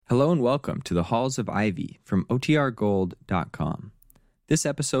Hello and welcome to the Halls of Ivy from OTRGold.com. This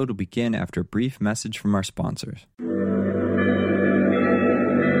episode will begin after a brief message from our sponsors. Ladies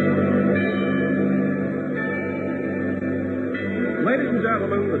and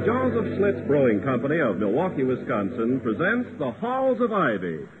gentlemen, the Joseph Schlitz Brewing Company of Milwaukee, Wisconsin presents The Halls of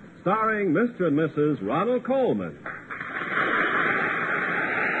Ivy, starring Mr. and Mrs. Ronald Coleman.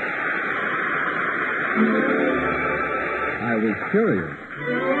 I was curious.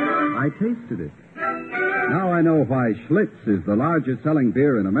 I tasted it. Now I know why Schlitz is the largest selling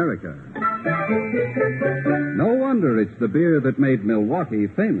beer in America. No wonder it's the beer that made Milwaukee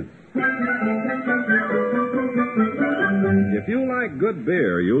famous. If you like good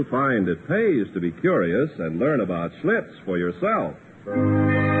beer, you'll find it pays to be curious and learn about Schlitz for yourself. And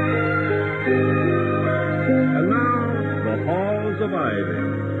now, The Halls of Ivy.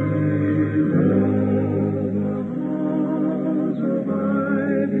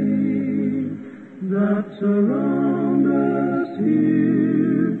 That surround us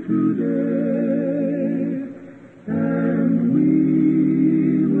here today, and we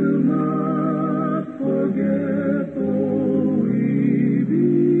will not forget though we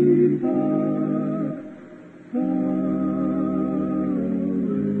be far, far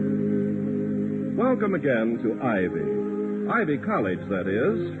away. Welcome again to Ivy College, that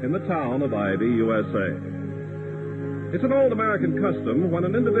is, in the town of Ivy, USA. It's an old American custom when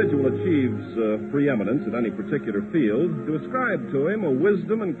an individual achieves preeminence in any particular field to ascribe to him a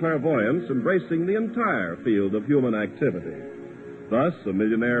wisdom and clairvoyance embracing the entire field of human activity. Thus, a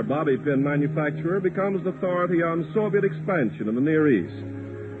millionaire bobby pin manufacturer becomes the authority on Soviet expansion in the Near East,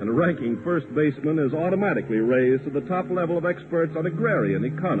 and a ranking first baseman is automatically raised to the top level of experts on agrarian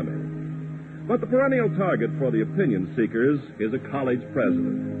economy. But the perennial target for the opinion seekers is a college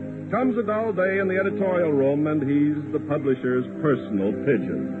president. Comes a dull day in the editorial room, and he's the publisher's personal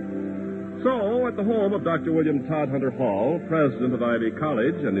pigeon. So, at the home of Dr. William Todd Hunter Hall, president of Ivy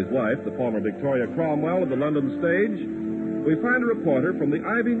College, and his wife, the former Victoria Cromwell of the London stage, we find a reporter from the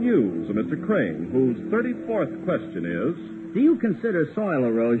Ivy News, a Mr. Crane, whose 34th question is... Do you consider soil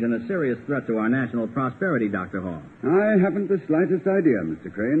erosion a serious threat to our national prosperity, Dr. Hall? I haven't the slightest idea,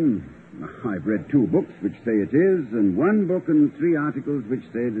 Mr. Crane. I've read 2 books which say it is, and 1 book and 3 articles which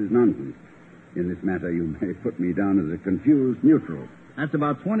say it is nonsense. In this matter, you may put me down as a confused neutral. That's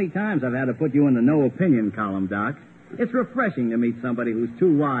about 20 times I've had to put you in the no opinion column, Doc. It's refreshing to meet somebody who's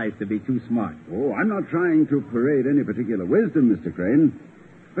too wise to be too smart. Oh, I'm not trying to parade any particular wisdom, Mr. Crane.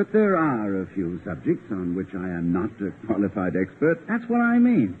 But there are a few subjects on which I am not a qualified expert. That's what I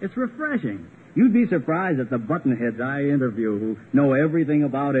mean. It's refreshing. You'd be surprised at the buttonheads I interview who know everything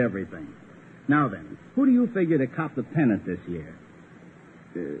about everything. Now then, who do you figure to cop the pennant this year?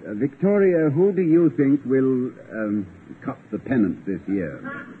 Victoria, who do you think will cop the pennant this year?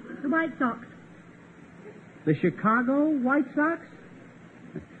 The White Sox. The Chicago White Sox?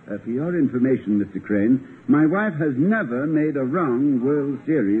 For your information, Mr. Crane, my wife has never made a wrong World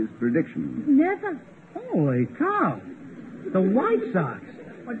Series prediction. Never. Holy cow. The White Sox.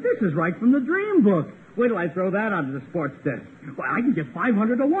 Well, this is right from the dream book. Wait till I throw that onto the sports desk. Well, I can get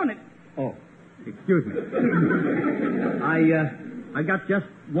 500 to 1 it. Oh, excuse me. I got just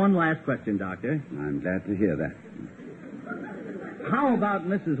one last question, Doctor. I'm glad to hear that. How about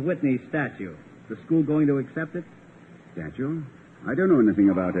Mrs. Whitney's statue? Is the school going to accept it? Statue? I don't know anything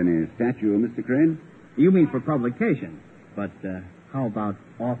about any statue, Mr. Crane. You mean for publication. But how about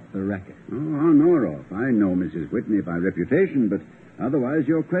off the record? Oh, on or off. I know Mrs. Whitney by reputation, but otherwise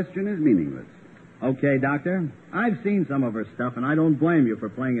your question is meaningless. Okay, Doctor. I've seen some of her stuff, and I don't blame you for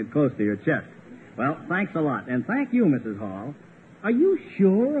playing it close to your chest. Well, thanks a lot. And thank you, Mrs. Hall. Are you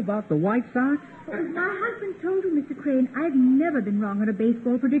sure about the White Sox? My husband told you, Mr. Crane, I've never been wrong on a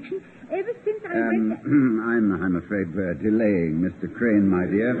baseball prediction. Ever since I read that... I'm afraid we're delaying, Mr. Crane, my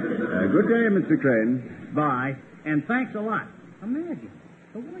dear. Good day, Mr. Crane. Bye. And thanks a lot. Imagine,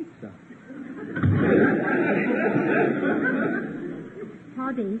 the White Sox.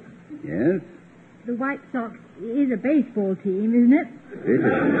 Toddy, Yes? the White Sox is a baseball team, isn't it? It is.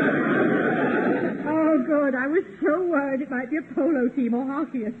 Oh, good. I was so worried it might be a polo team or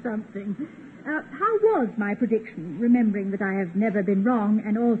hockey or something. How was my prediction, remembering that I have never been wrong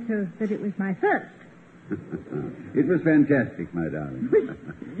and also that it was my first? It was fantastic, my darling.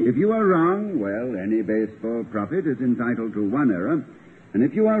 If you are wrong, well, any baseball prophet is entitled to 1 error. And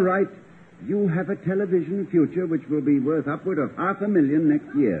if you are right, you have a television future which will be worth upward of $500,000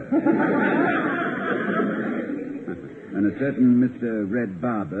 next year. And a certain Mr. Red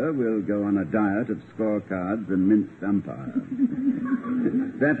Barber will go on a diet of scorecards and minced umpire.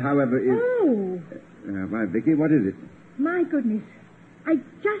 That, however, is... Oh! Why, Vicky, what is it? My goodness. I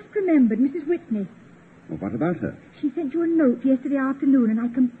just remembered Mrs. Whitney. Well, what about her? She sent you a note yesterday afternoon, and I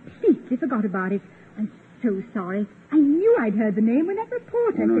completely forgot about it. I'm so sorry. I knew I'd heard the name when that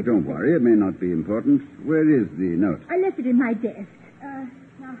reporter... Oh, no, don't worry. It may not be important. Where is the note? I left it in my desk.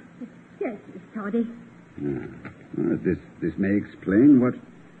 Now, here it is, Toddy. This may explain what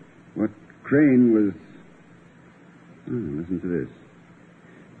Crane was... listen to this.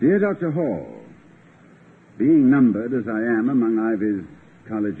 Dear Dr. Hall, being numbered as I am among Ivy's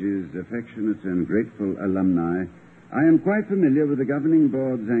college's affectionate and grateful alumni, I am quite familiar with the governing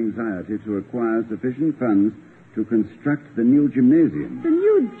board's anxiety to acquire sufficient funds to construct the new gymnasium. The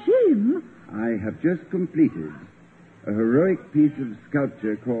new gym? I have just completed a heroic piece of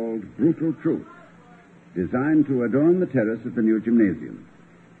sculpture called Brutal Truth, designed to adorn the terrace of the new gymnasium.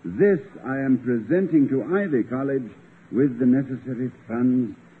 This I am presenting to Ivy College with the necessary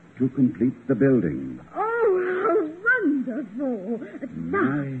funds to complete the building. Oh, how wonderful.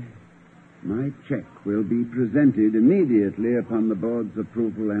 My check will be presented immediately upon the board's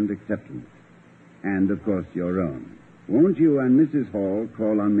approval and acceptance. And, of course, your own. Won't you and Mrs. Hall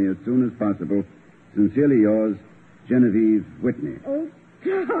call on me as soon as possible? Sincerely yours, Genevieve Whitney. Oh,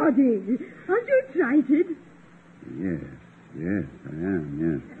 Toddy, aren't you excited? Yes, I am,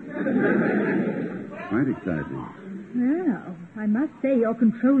 yes. Quite exciting. Well, I must say you're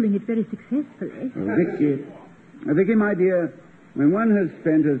controlling it very successfully. Oh, Vicky, my dear, when one has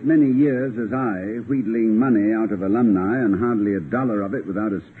spent as many years as I wheedling money out of alumni and hardly a dollar of it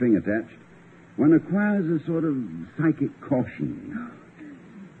without a string attached, one acquires a sort of psychic caution.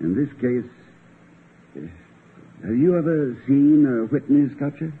 In this case, have you ever seen a Whitney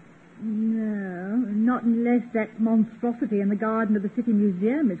sculpture? No, not unless that monstrosity in the garden of the City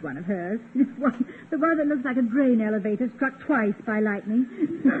Museum is one of hers. The one that looks like a grain elevator struck twice by lightning.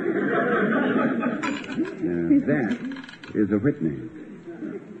 That is a Whitney.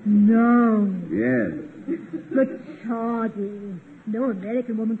 No. Yes. But, Toddy, no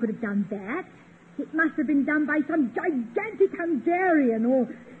American woman could have done that. It must have been done by some gigantic Hungarian or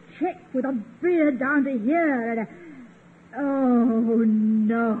Czech with a beard down to here and a... Oh,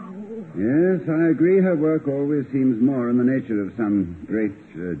 no. Yes, I agree. Her work always seems more in the nature of some great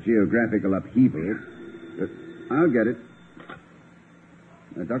geographical upheaval. But I'll get it.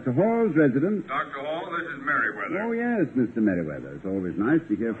 Dr. Hall's resident. Dr. Hall, this is Merriweather. Oh, yes, Mr. Merriweather. It's always nice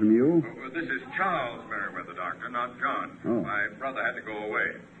to hear from you. This is Charles Merriweather, Doctor, not John. Oh. My brother had to go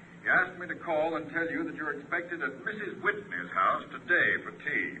away. He asked me to call and tell you that you're expected at Mrs. Whitney's house today for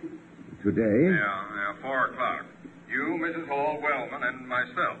tea. Today? Yeah, 4 o'clock. You, Mrs. Hall, Wellman, and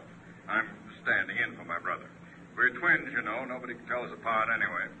myself. I'm standing in for my brother. We're twins, you know. Nobody can tell us apart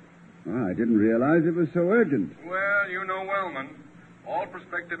anyway. Oh, I didn't realize it was so urgent. Well, you know Wellman. All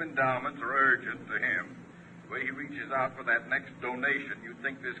prospective endowments are urgent to him. The way he reaches out for that next donation, you'd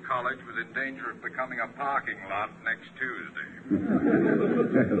think this college was in danger of becoming a parking lot next Tuesday.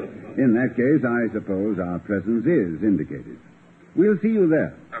 In that case, I suppose our presence is indicated. We'll see you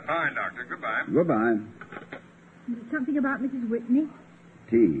there. Fine, Doctor. Goodbye. Goodbye. Something about Mrs. Whitney?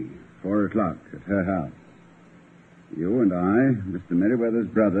 Tea, 4 o'clock at her house. You and I, Mr. Merriweather's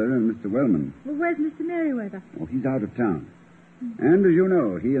brother, and Mr. Wellman. Well, where's Mr. Merriweather? Oh, he's out of town. And as you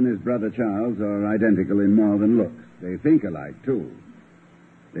know, he and his brother Charles are identical in more than looks. They think alike, too.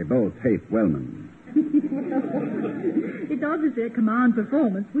 They both hate Wellman. It's obviously a command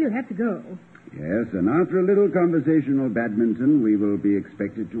performance. We'll have to go. Yes, and after a little conversational badminton, we will be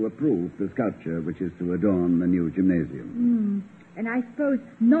expected to approve the sculpture which is to adorn the new gymnasium. And I suppose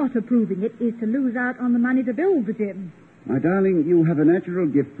not approving it is to lose out on the money to build the gym. My darling, you have a natural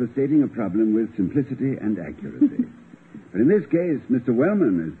gift for stating a problem with simplicity and accuracy. But in this case, Mr.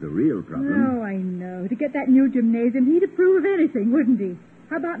 Wellman is the real problem. Oh, I know. To get that new gymnasium, he'd approve of anything, wouldn't he?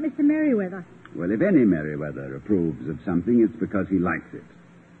 How about Mr. Merriweather? Well, if any Merriweather approves of something, it's because he likes it.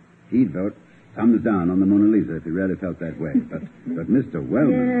 He'd vote thumbs down on the Mona Lisa if he really felt that way. But Mr.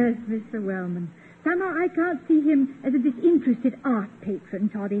 Wellman... Yes, Mr. Wellman. Somehow I can't see him as a disinterested art patron,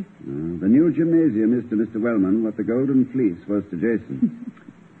 Toddy. The new gymnasium is to Mr. Wellman what the Golden Fleece was to Jason.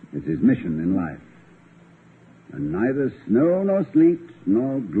 It's his mission in life. And neither snow nor sleet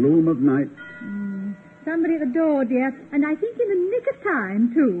nor gloom of night. Somebody at the door, dear, and I think in the nick of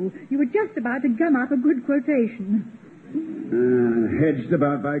time, too. You were just about to gum up a good quotation. Hedged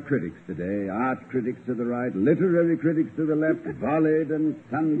about by critics today. Art critics to the right, literary critics to the left, volleyed and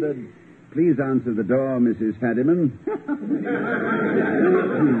thundered. Please answer the door, Mrs. Fadiman.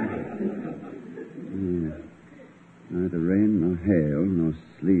 Neither rain nor hail nor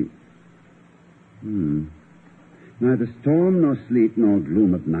sleet. Neither storm nor sleet nor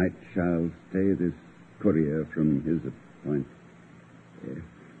gloom of night shall stay this courier from his appointment.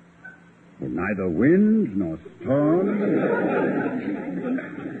 Well, neither wind nor storm.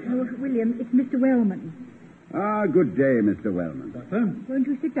 Oh, William, it's Mr. Wellman. Ah, good day, Mr. Wellman. Doctor? Won't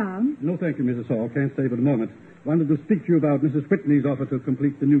you sit down? No, thank you, Mrs. Hall. Can't stay but a moment. Wanted to speak to you about Mrs. Whitney's offer to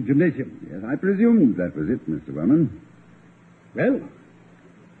complete the new gymnasium. Yes, I presumed that was it, Mr. Wellman. Well,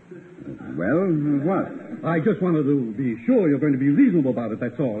 Well, what? I just wanted to be sure you're going to be reasonable about it,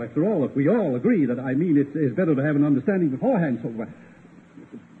 that's all. After all, if we all agree that, it's better to have an understanding beforehand, so,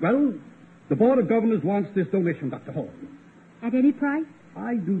 well, the Board of Governors wants this donation, Dr. Hall. At any price?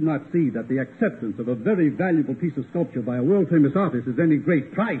 I do not see that the acceptance of a very valuable piece of sculpture by a world-famous artist is any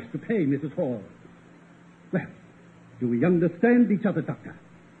great price to pay, Mrs. Hall. Well, do we understand each other, Doctor?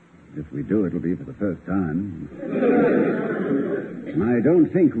 If we do, it'll be for the first time. I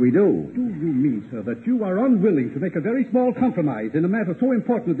don't think we do. Do you mean, sir, that you are unwilling to make a very small compromise in a matter so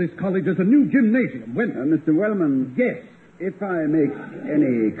important to this college as a new gymnasium when... Mr. Wellman. Yes. If I make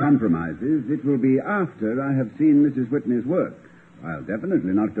any compromises, it will be after I have seen Mrs. Whitney's work. I'll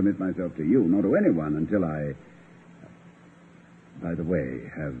definitely not commit myself to you, nor to anyone, until I... By the way,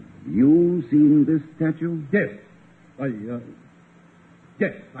 have you seen this statue? Yes.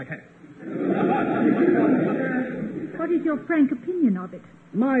 Yes, I have. What is your frank opinion of it?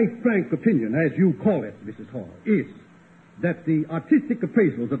 My frank opinion, as you call it, Mrs. Hall, is that the artistic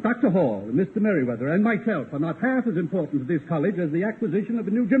appraisals of Dr. Hall, Mr. Merriweather, and myself are not half as important to this college as the acquisition of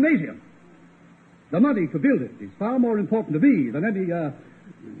a new gymnasium. The money to build it is far more important to me than any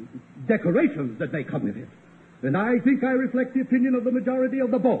decorations that may come with it. And I think I reflect the opinion of the majority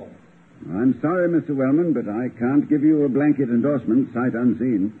of the board. I'm sorry, Mr. Wellman, but I can't give you a blanket endorsement, sight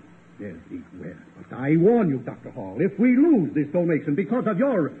unseen. Yes, well, but I warn you, Dr. Hall, if we lose this donation because of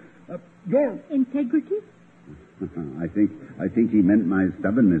your... Integrity? I think he meant my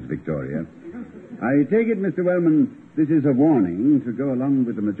stubbornness, Victoria. I take it, Mr. Wellman, this is a warning to go along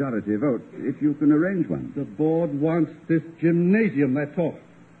with the majority vote, if you can arrange one. The board wants this gymnasium, that's all.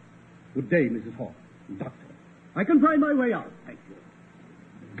 Good day, Mrs. Hall. Doctor, I can find my way out. Thank you.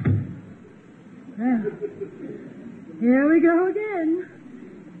 Well, here we go again.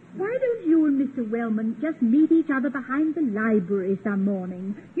 Why don't you and Mr. Wellman just meet each other behind the library some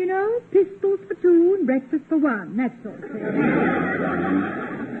morning? You know, pistols for two and breakfast for one, that sort of thing.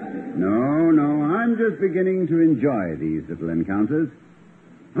 No, I'm just beginning to enjoy these little encounters.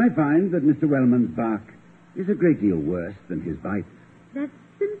 I find that Mr. Wellman's bark is a great deal worse than his bite. That's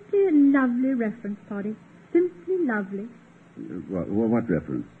simply a lovely reference, Poddy. Simply lovely. What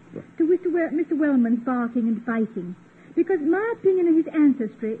reference? To Mr. Wellman's barking and biting. Because my opinion of his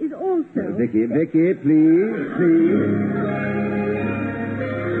ancestry is also... Vicky, please.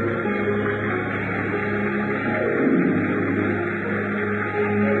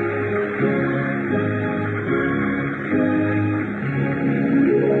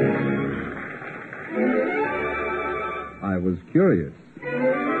 I was curious.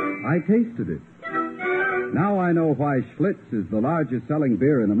 I tasted it. Now I know why Schlitz is the largest selling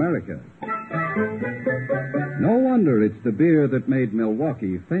beer in America. No wonder it's the beer that made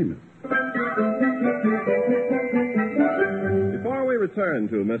Milwaukee famous. Before we return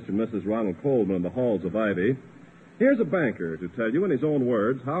to Mr. and Mrs. Ronald Coleman in the halls of Ivy, here's a banker to tell you in his own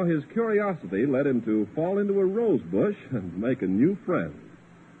words how his curiosity led him to fall into a rose bush and make a new friend.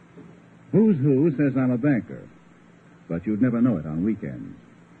 Who's who says I'm a banker, but you'd never know it on weekends.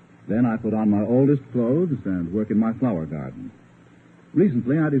 Then I put on my oldest clothes and work in my flower garden.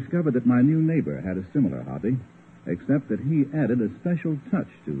 Recently, I discovered that my new neighbor had a similar hobby, except that he added a special touch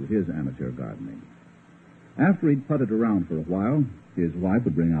to his amateur gardening. After he'd putted around for a while, his wife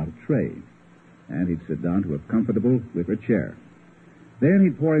would bring out a tray, and he'd sit down to a comfortable wicker chair. Then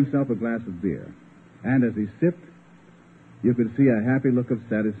he'd pour himself a glass of beer, and as he sipped, you could see a happy look of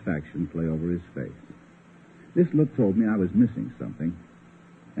satisfaction play over his face. This look told me I was missing something,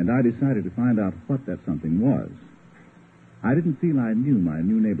 and I decided to find out what that something was. I didn't feel I knew my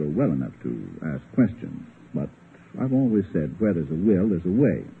new neighbor well enough to ask questions, but I've always said where there's a will, there's a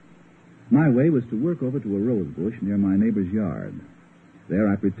way. My way was to work over to a rose bush near my neighbor's yard. There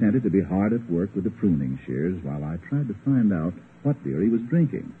I pretended to be hard at work with the pruning shears while I tried to find out what beer he was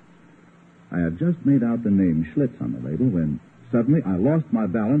drinking. I had just made out the name Schlitz on the label when suddenly I lost my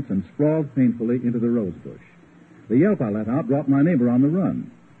balance and sprawled painfully into the rose bush. The yelp I let out brought my neighbor on the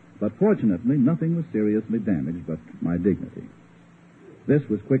run. But fortunately, nothing was seriously damaged but my dignity. This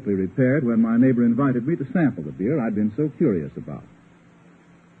was quickly repaired when my neighbor invited me to sample the beer I'd been so curious about.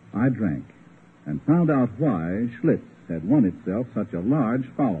 I drank and found out why Schlitz had won itself such a large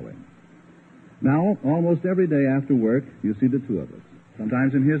following. Now, almost every day after work, you see the two of us,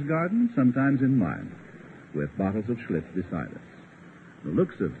 sometimes in his garden, sometimes in mine, with bottles of Schlitz beside us. The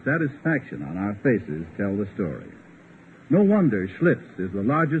looks of satisfaction on our faces tell the story. No wonder Schlitz is the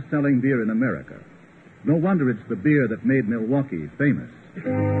largest selling beer in America. No wonder it's the beer that made Milwaukee famous.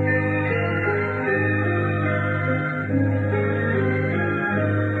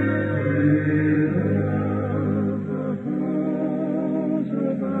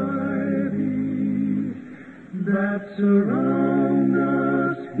 That surround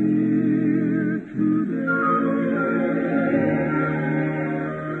us here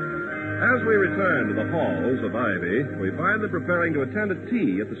As we return to the halls of Ivy, we find them preparing to attend a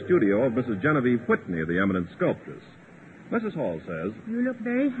tea at the studio of Mrs. Genevieve Whitney, the eminent sculptress. Mrs. Hall says, You look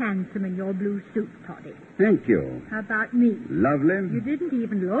very handsome in your blue suit, Toddy. Thank you. How about me? Lovely. You didn't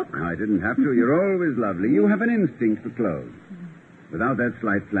even look. I didn't have to. You're always lovely. You have an instinct for clothes. Without that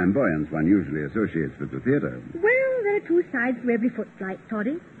slight flamboyance one usually associates with the theater. Well, there are two sides to every footlight,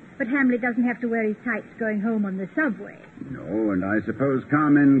 Toddy. But Hamlet doesn't have to wear his tights going home on the subway. No, and I suppose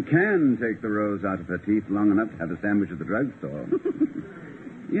Carmen can take the rose out of her teeth long enough to have a sandwich at the drugstore.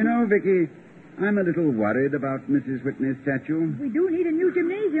 You know, Vicky, I'm a little worried about Mrs. Whitney's statue. We do need a new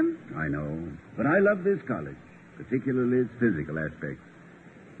gymnasium. I know, but I love this college, particularly its physical aspects.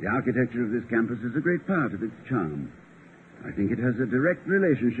 The architecture of this campus is a great part of its charm. I think it has a direct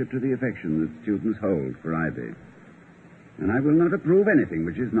relationship to the affection that students hold for Ivy. And I will not approve anything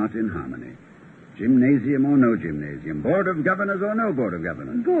which is not in harmony. Gymnasium or no gymnasium, board of governors or no board of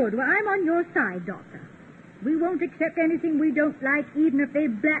governors. Good. Well, I'm on your side, Doctor. We won't accept anything we don't like, even if they've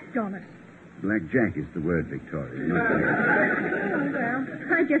blacked on us. Blackjack is the word, Victoria. Oh, well,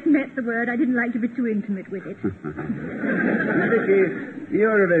 I just meant the word. I didn't like to be too intimate with it. Vicky,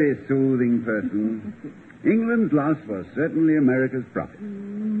 you're a very soothing person. England's loss was certainly America's profit.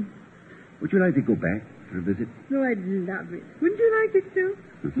 Would you like to go back for a visit? Oh, I'd love it. Wouldn't you like it, too?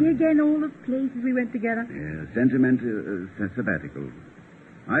 See again all the places we went together? Yeah, sentimental sabbatical.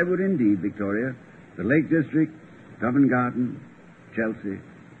 I would indeed, Victoria. The Lake District, Covent Garden, Chelsea,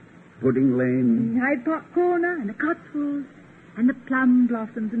 Pudding Lane. Hyde Park Corner, and the Cotswolds, and the plum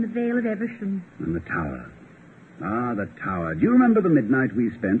blossoms in the Vale of Evesham. And the Tower. Ah, the Tower. Do you remember the midnight we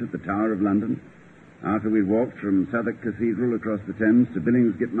spent at the Tower of London? After we walked from Southwark Cathedral across the Thames to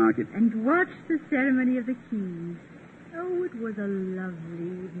Billingsgate Market. And watched the ceremony of the keys. Oh, it was a lovely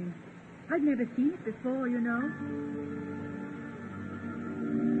evening. I'd never seen it before, you know.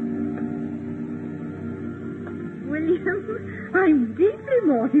 William, I'm deeply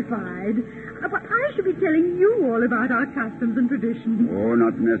mortified. But I should be telling you all about our customs and traditions. Oh,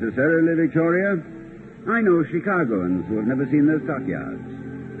 not necessarily, Victoria. I know Chicagoans who have never seen their stockyards.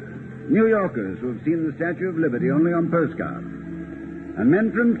 New Yorkers who have seen the Statue of Liberty only on postcards. And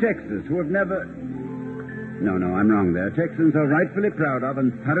men from Texas who have never... No, I'm wrong there. Texans are rightfully proud of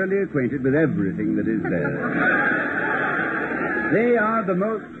and thoroughly acquainted with everything that is there. They are the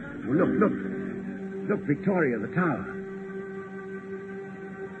most... Oh, look, Victoria, the tower.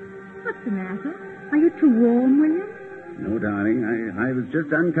 What's the matter? Are you too warm, William? No, darling. I was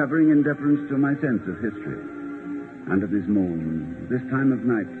just uncovering in deference to my sense of history. Under this moon, this time of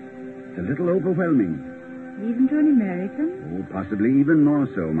night, it's a little overwhelming. Even to an American? Oh, possibly even more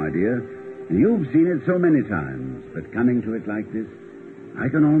so, my dear. You've seen it so many times, but coming to it like this, I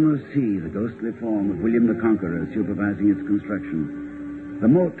can almost see the ghostly form of William the Conqueror supervising its construction. The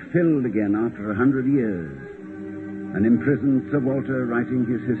moat filled again after 100 years. An imprisoned Sir Walter writing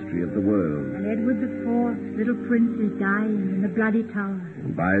his history of the world. And Edward IV, little prince, is dying in the bloody tower.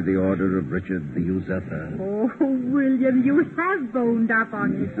 By the order of Richard the Usurper. Oh, William, you have boned up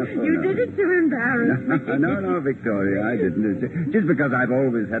on it. You did it to embarrass me. No, Victoria, I didn't. Just because I've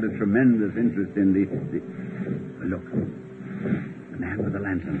always had a tremendous interest in the... Look, the man with the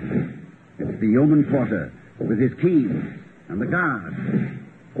lantern. It's the yeoman porter with his keys and the guard.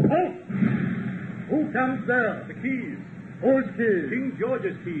 Oh! Who comes there? The keys. Whose keys? King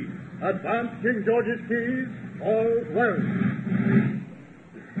George's keys. Advance King George's keys. All well.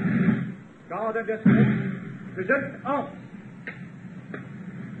 Guard and escort, present arms.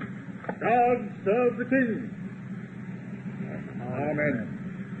 Guard, serve the king. Amen.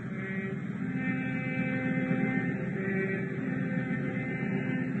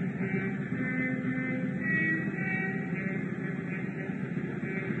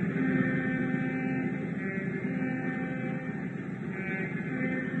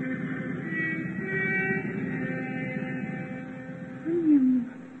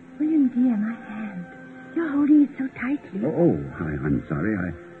 Dear, my hand. You're holding it so tightly. I'm sorry.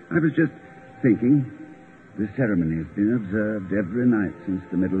 I was just thinking. The ceremony has been observed every night since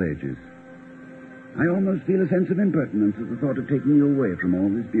the Middle Ages. I almost feel a sense of impertinence at the thought of taking you away from all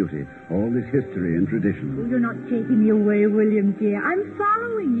this beauty, all this history and tradition. Oh, you're not taking me away, William, dear. I'm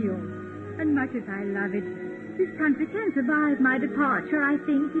following you. And much as I love it, this country can survive my departure, I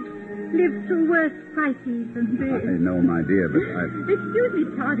think. It's lived through worse crises than this. I know, my dear, but Excuse me,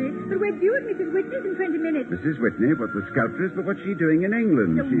 Toddy, but we're due at Mrs. Whitney's in 20 minutes. Mrs. Whitney, but the sculptress, but what's she doing in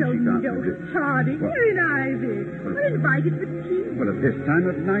England? No, she can't... Toddy, What? you're in Ivy. We're invited for tea. Well, at this time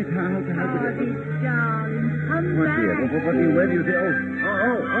of night, how could Toddy, darling, come What, back. dear? Where do you say?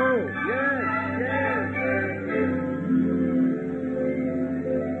 Yes.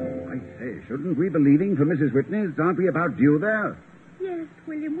 I say, shouldn't we be leaving for Mrs. Whitney's? Aren't we about due there? Yes,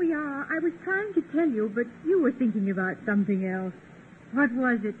 William, we are. I was trying to tell you, but you were thinking about something else. What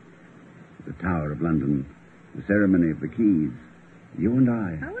was it? The Tower of London, the ceremony of the keys, you and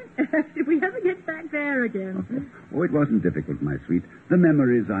I. How on earth did we ever get back there again? Oh, it wasn't difficult, my sweet. The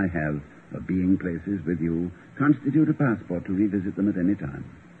memories I have of being places with you constitute a passport to revisit them at any time.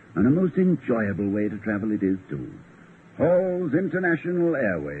 And a most enjoyable way to travel it is, too. Hall's International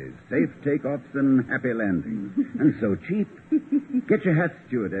Airways, safe takeoffs and happy landings. And so cheap. Get your hat,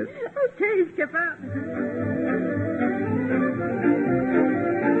 stewardess. Okay, skipper.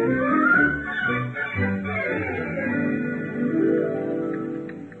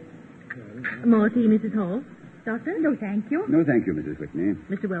 More tea, Mrs. Hall? Doctor? No, thank you. No, thank you, Mrs. Whitney.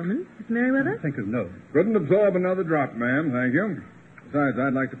 Mr. Wellman? Mr. Merriweather? Thank you, no. Couldn't absorb another drop, ma'am, thank you. Besides,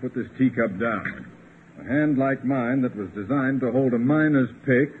 I'd like to put this teacup down. A hand like mine that was designed to hold a miner's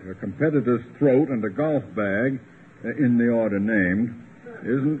pick, a competitor's throat, and a golf bag, in the order named,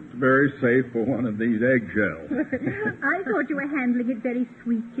 isn't very safe for one of these eggshells. I thought you were handling it very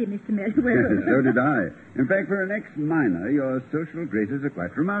sweetly, Mr. Merriweather. So did I. In fact, for an ex-miner, your social graces are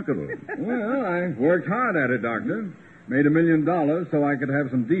quite remarkable. Well, I worked hard at it, Doctor. Made $1 million so I could have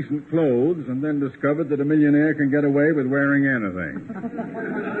some decent clothes, and then discovered that a millionaire can get away with wearing anything.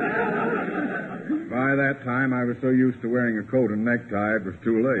 By that time, I was so used to wearing a coat and necktie, it was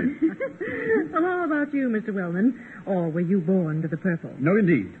too late. Well, how about you, Mr. Wellman? Or were you born to the purple? No,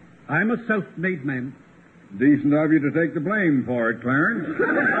 indeed. I'm a self-made man. Decent of you to take the blame for it, Clarence.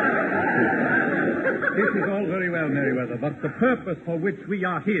 This is all very well, Merriweather, but the purpose for which we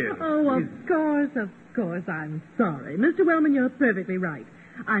are here... Oh, of course, I'm sorry. Mr. Wellman, you're perfectly right.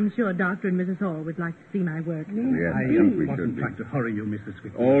 I'm sure Dr. and Mrs. Hall would like to see my work. Yes, I think we wasn't should be. trying to hurry you, Mrs.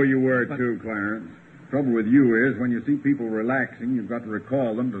 Whitney. Oh, you were too, Clarence. Trouble with you is, when you see people relaxing, you've got to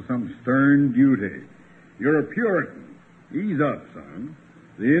recall them to some stern duty. You're a Puritan. Ease up, son.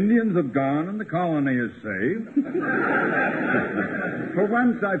 The Indians have gone and the colony is saved. For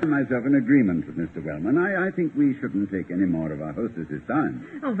once, I find myself in agreement with Mr. Wellman. I think we shouldn't take any more of our hostess's time.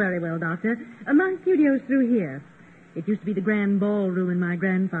 Oh, very well, Doctor. My studio's through here. It used to be the grand ballroom in my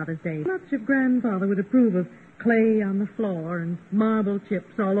grandfather's day. Much of Grandfather would approve of clay on the floor and marble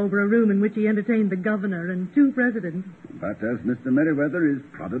chips all over a room in which he entertained the governor and 2 presidents. But as Mr. Merriweather is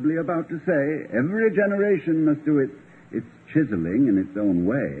probably about to say, every generation must do its chiseling in its own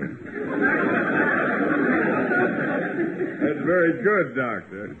way. That's very good,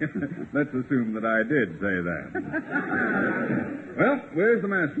 Doctor. Let's assume that I did say that. Well, where's the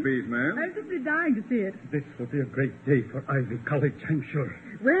masterpiece, ma'am? I'm simply dying to see it. This will be a great day for Ivy College, I'm sure.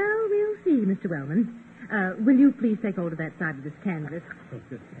 Well, we'll see, Mr. Wellman. Will you please take hold of that side of this canvas?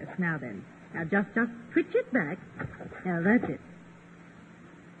 Yes, now then. Now, just twitch it back. Now, that's it.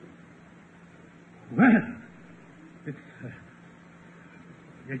 Well,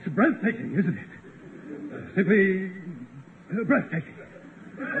 it's breathtaking, isn't it? Simply breathtaking.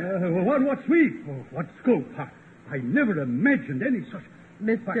 What sweep, what scope. I never imagined any such...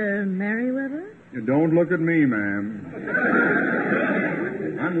 Mr. Merriweather? You don't look at me, ma'am.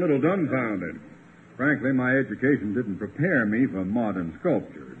 I'm a little dumbfounded. Frankly, my education didn't prepare me for modern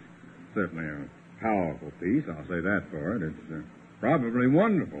sculptures. Certainly a powerful piece, I'll say that for it. It's probably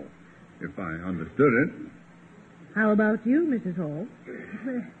wonderful, if I understood it. How about you, Mrs. Hall?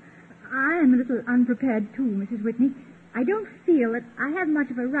 I am a little unprepared, too, Mrs. Whitney. I don't feel that I have much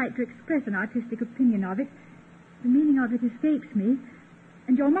of a right to express an artistic opinion of it. The meaning of it escapes me,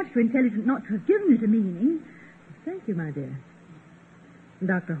 and you're much too intelligent not to have given it a meaning. Thank you, my dear.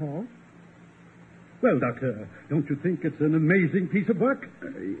 Dr. Hall? Well, Doctor, don't you think it's an amazing piece of work?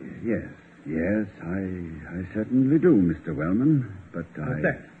 Yes, I certainly do, Mr. Wellman, but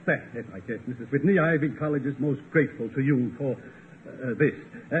I... If I guess, Mrs. Whitney, Ivy College is most grateful to you for this,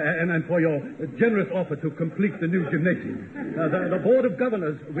 and for your generous offer to complete the new gymnasium. The Board of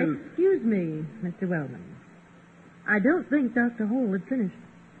Governors will... Excuse me, Mr. Wellman. I don't think Dr. Hall had finished.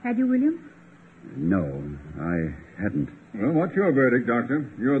 Had you, William? No, I hadn't. Well, what's your verdict, Doctor?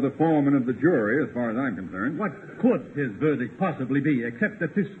 You're the foreman of the jury, as far as I'm concerned. What could his verdict possibly be, except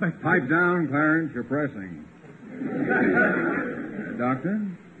that this fact... Pipe down, Clarence. You're pressing. Doctor?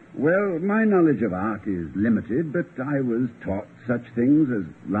 Well, my knowledge of art is limited, but I was taught such things as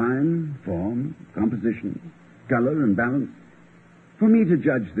line, form, composition, color, and balance. For me to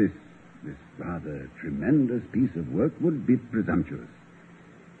judge this rather tremendous piece of work would be presumptuous.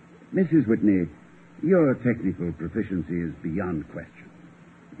 Mrs. Whitney, your technical proficiency is beyond question.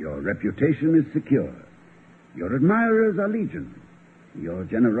 Your reputation is secure. Your admirers are legion. Your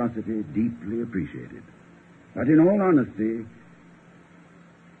generosity deeply appreciated. But in all honesty,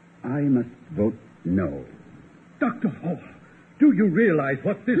 I must vote no. Dr. Hall, do you realize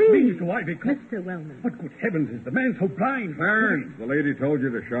what this means to Ivy College? Mr. Wellman. But good heavens, is the man so blind? Clarence, the lady told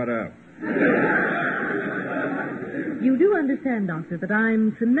you to shut up. You do understand, Doctor, that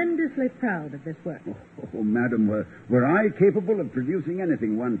I'm tremendously proud of this work. Oh, madam, were I capable of producing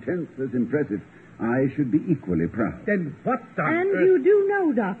anything 1/10 as impressive, I should be equally proud. Then what, Doctor? And you do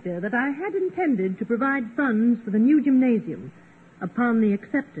know, Doctor, that I had intended to provide funds for the new gymnasium upon the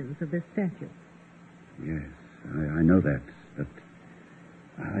acceptance of this statue. Yes, I know that, but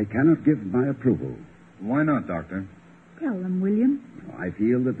I cannot give my approval. Why not, Doctor? Tell them, William. I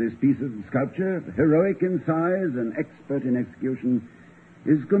feel that this piece of sculpture, heroic in size and expert in execution,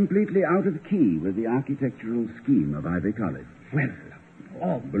 is completely out of key with the architectural scheme of Ivy College.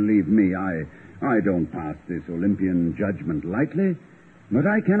 Well, Believe me, I don't pass this Olympian judgment lightly, but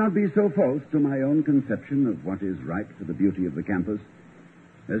I cannot be so false to my own conception of what is right for the beauty of the campus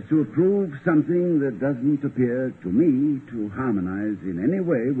as to approve something that doesn't appear to me to harmonize in any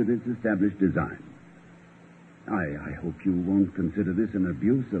way with its established design. I hope you won't consider this an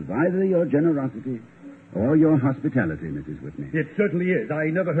abuse of either your generosity or your hospitality, Mrs. Whitney. it certainly is. I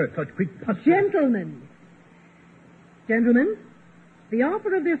never heard such preposterous... Gentlemen, the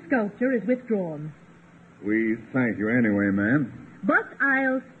offer of this sculpture is withdrawn. We thank you anyway, ma'am. But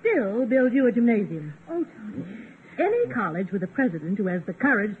I'll still build you a gymnasium. Oh, Toddy. Any college with a president who has the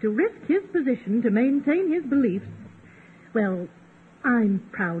courage to risk his position to maintain his beliefs. Well, I'm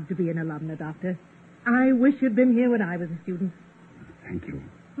proud to be an alumna, Doctor. I wish you'd been here when I was a student. Thank you.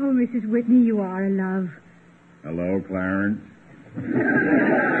 Oh, Mrs. Whitney, you are a love. Hello, Clarence.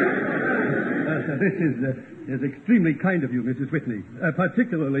 This is extremely kind of you, Mrs. Whitney,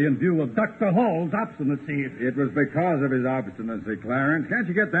 particularly in view of Dr. Hall's obstinacy. It was because of his obstinacy, Clarence. Can't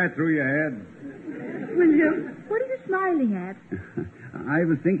you get that through your head? William, what are you smiling at? I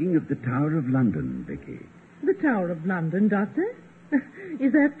was thinking of the Tower of London, Vicky. The Tower of London, Doctor?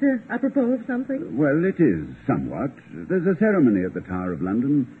 Is that apropos of something? Well, it is, somewhat. There's a ceremony at the Tower of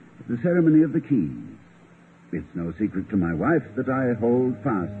London, the ceremony of the keys. It's no secret to my wife that I hold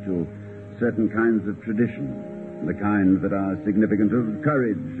fast to certain kinds of tradition, the kind that are significant of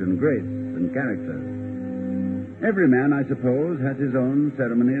courage and grace and character. Every man, I suppose, has his own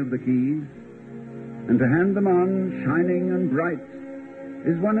ceremony of the keys, and to hand them on, shining and bright,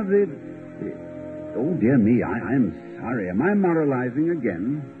 is one of the... Oh, dear me, I'm sorry. Am I moralizing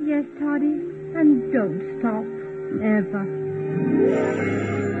again? Yes, Toddy, and don't stop. Ever.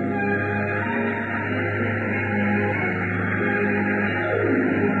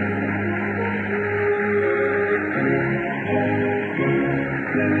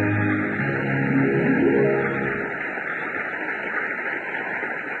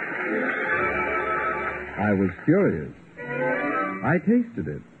 I was curious. I tasted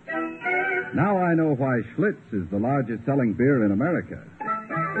it. Now I know why Schlitz is the largest selling beer in America.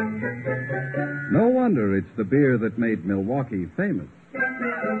 No wonder it's the beer that made Milwaukee famous.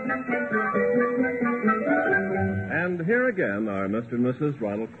 And here again are Mr. and Mrs.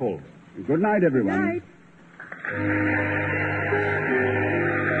 Ronald Colton. Good night, everyone. Night.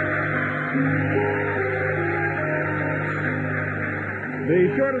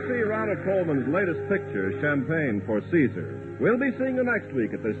 Be sure to see Ronald Coleman's latest picture, Champagne for Caesar. We'll be seeing you next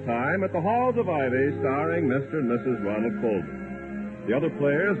week at this time at the Halls of Ivy, starring Mr. and Mrs. Ronald Coleman. The other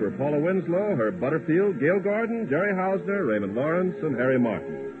players were Paula Winslow, Herb Butterfield, Gail Gordon, Jerry Hausner, Raymond Lawrence, and Harry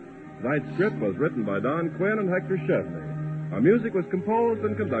Martin. Tonight's script was written by Don Quinn and Hector Chesney. Our music was composed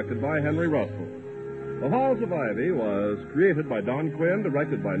and conducted by Henry Russell. The Halls of Ivy was created by Don Quinn,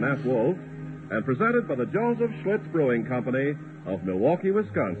 directed by Nat Wolf, and presented by the Joseph Schlitz Brewing Company of Milwaukee,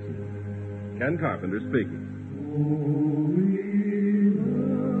 Wisconsin. Ken Carpenter speaking.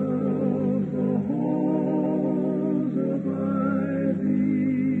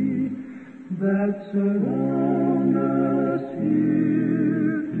 That surround us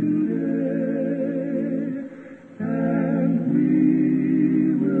here today, and we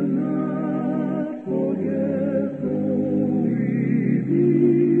will not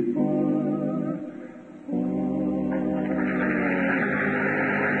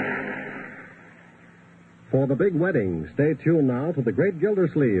the big wedding. Stay tuned now to The Great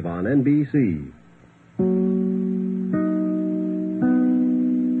Gildersleeve on NBC.